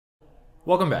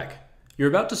Welcome back. You're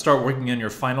about to start working on your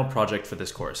final project for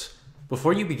this course.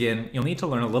 Before you begin, you'll need to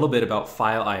learn a little bit about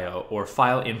file I/O, or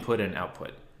file input and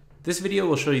output. This video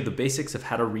will show you the basics of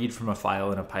how to read from a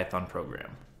file in a Python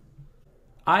program.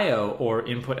 I/O, or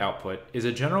input-output, is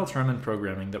a general term in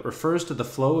programming that refers to the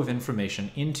flow of information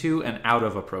into and out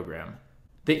of a program.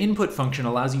 The input function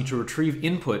allows you to retrieve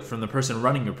input from the person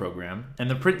running your program, and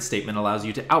the print statement allows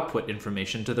you to output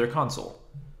information to their console.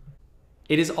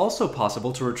 It is also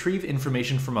possible to retrieve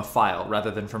information from a file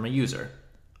rather than from a user.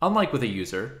 Unlike with a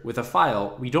user, with a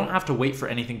file, we don't have to wait for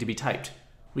anything to be typed.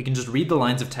 We can just read the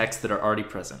lines of text that are already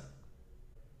present.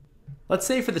 Let's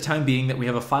say for the time being that we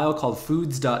have a file called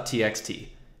foods.txt.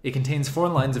 It contains 4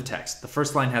 lines of text. The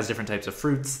first line has different types of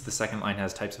fruits, the second line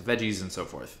has types of veggies, and so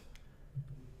forth.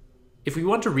 If we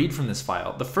want to read from this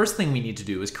file, the first thing we need to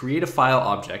do is create a file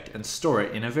object and store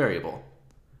it in a variable.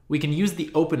 We can use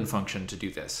the open function to do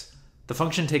this. The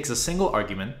function takes a single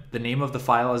argument, the name of the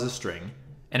file as a string,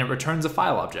 and it returns a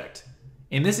file object.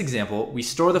 In this example, we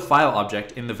store the file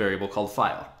object in the variable called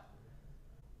file.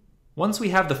 Once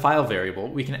we have the file variable,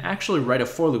 we can actually write a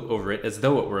for loop over it as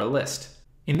though it were a list.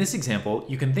 In this example,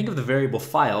 you can think of the variable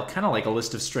file kind of like a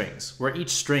list of strings, where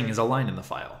each string is a line in the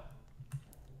file.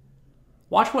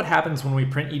 Watch what happens when we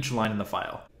print each line in the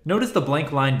file. Notice the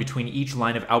blank line between each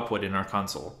line of output in our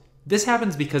console. This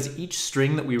happens because each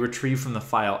string that we retrieve from the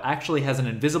file actually has an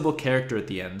invisible character at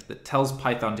the end that tells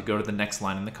Python to go to the next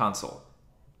line in the console.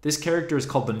 This character is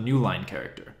called the newline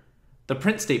character. The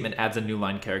print statement adds a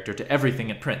newline character to everything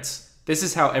it prints. This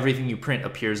is how everything you print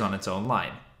appears on its own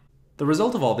line. The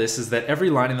result of all this is that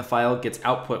every line in the file gets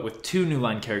output with 2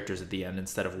 newline characters at the end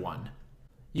instead of 1.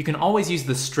 You can always use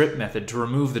the strip method to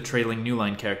remove the trailing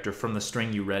newline character from the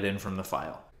string you read in from the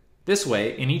file. This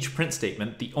way, in each print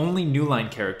statement, the only newline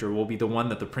character will be the one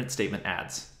that the print statement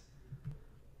adds.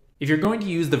 If you're going to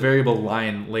use the variable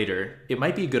line later, it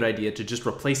might be a good idea to just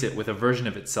replace it with a version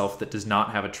of itself that does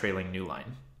not have a trailing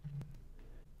newline.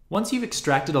 Once you've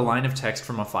extracted a line of text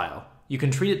from a file, you can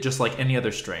treat it just like any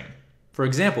other string. For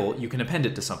example, you can append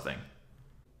it to something.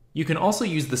 You can also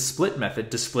use the split method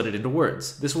to split it into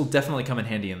words. This will definitely come in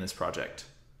handy in this project.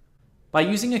 By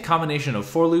using a combination of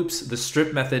for loops, the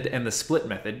strip method, and the split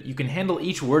method, you can handle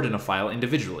each word in a file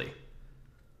individually.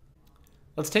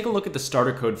 Let's take a look at the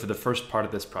starter code for the first part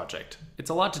of this project. It's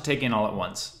a lot to take in all at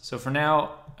once, so for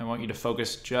now, I want you to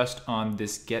focus just on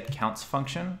this getCounts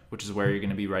function, which is where you're going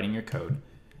to be writing your code,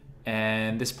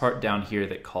 and this part down here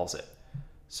that calls it.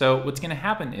 So what's going to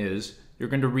happen is you're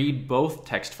going to read both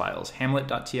text files,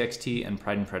 hamlet.txt and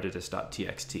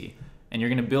prideandprejudice.txt, and you're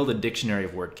going to build a dictionary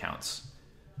of word counts.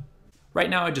 Right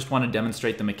now, I just want to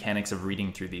demonstrate the mechanics of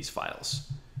reading through these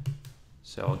files.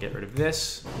 So I'll get rid of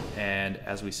this, and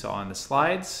as we saw in the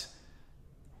slides,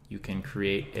 you can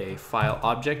create a file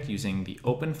object using the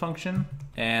open function,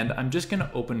 and I'm just going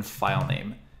to open file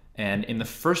name. And in the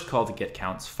first call to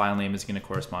getCounts, file name is going to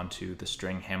correspond to the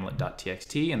string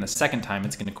hamlet.txt, and the second time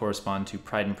it's going to correspond to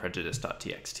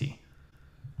prideandprejudice.txt.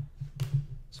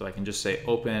 So I can just say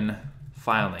open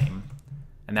file name,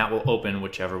 and that will open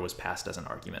whichever was passed as an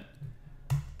argument.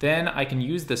 Then I can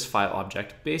use this file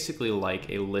object basically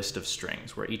like a list of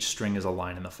strings, where each string is a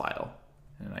line in the file.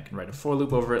 And I can write a for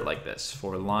loop over it like this: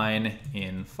 for line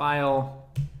in file,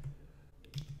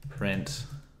 print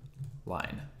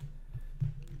line.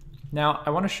 Now,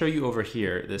 I want to show you over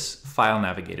here this file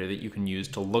navigator that you can use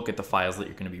to look at the files that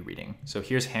you're going to be reading. So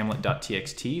here's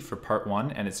hamlet.txt for part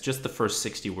 1, and it's just the first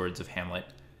 60 words of Hamlet.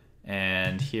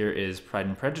 And here is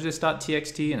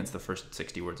prideandprejudice.txt, and it's the first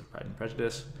 60 words of Pride and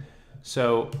Prejudice.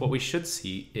 So what we should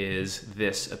see is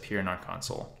this appear in our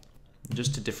console.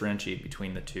 Just to differentiate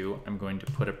between the two, I'm going to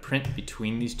put a print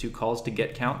between these two calls to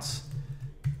getCounts.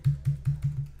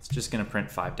 It's just going to print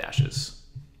 5 dashes.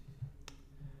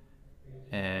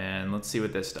 And let's see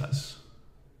what this does.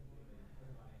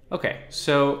 Okay,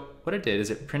 so what it did is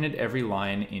it printed every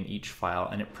line in each file,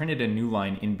 and it printed a new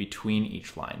line in between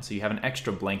each line. So you have an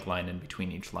extra blank line in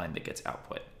between each line that gets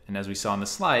output. And as we saw in the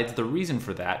slides, the reason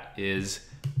for that is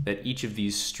that each of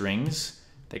these strings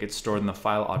that gets stored in the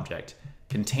file object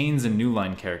contains a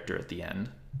newline character at the end.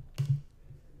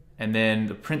 And then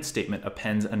the print statement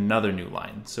appends another new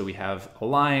line. So we have a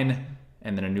line,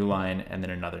 and then a new line, and then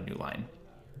another new line.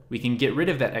 We can get rid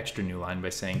of that extra new line by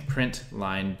saying print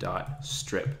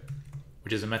line.strip,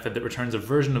 which is a method that returns a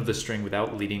version of the string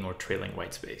without leading or trailing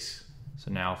white space.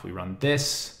 So now if we run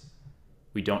this,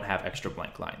 we don't have extra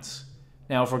blank lines.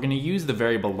 Now, if we're going to use the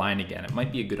variable line again, it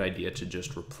might be a good idea to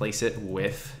just replace it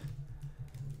with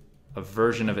a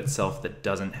version of itself that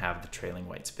doesn't have the trailing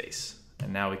white space.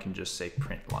 And now we can just say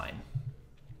print line.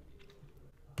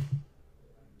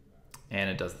 And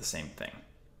it does the same thing.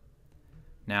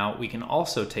 Now we can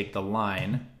also take the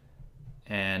line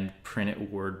and print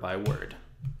it word by word.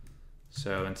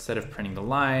 So instead of printing the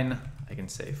line, I can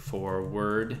say for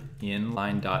word in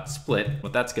line.split.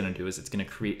 What that's going to do is it's going to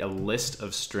create a list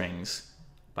of strings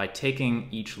by taking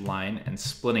each line and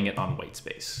splitting it on white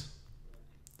space.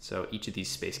 So each of these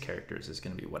space characters is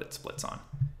going to be what it splits on.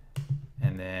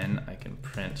 And then I can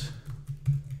print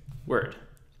word.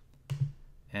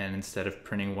 And instead of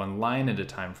printing one line at a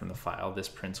time from the file, this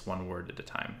prints one word at a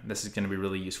time. This is going to be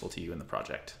really useful to you in the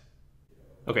project.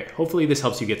 Okay, hopefully this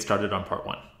helps you get started on part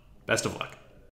 1. Best of luck.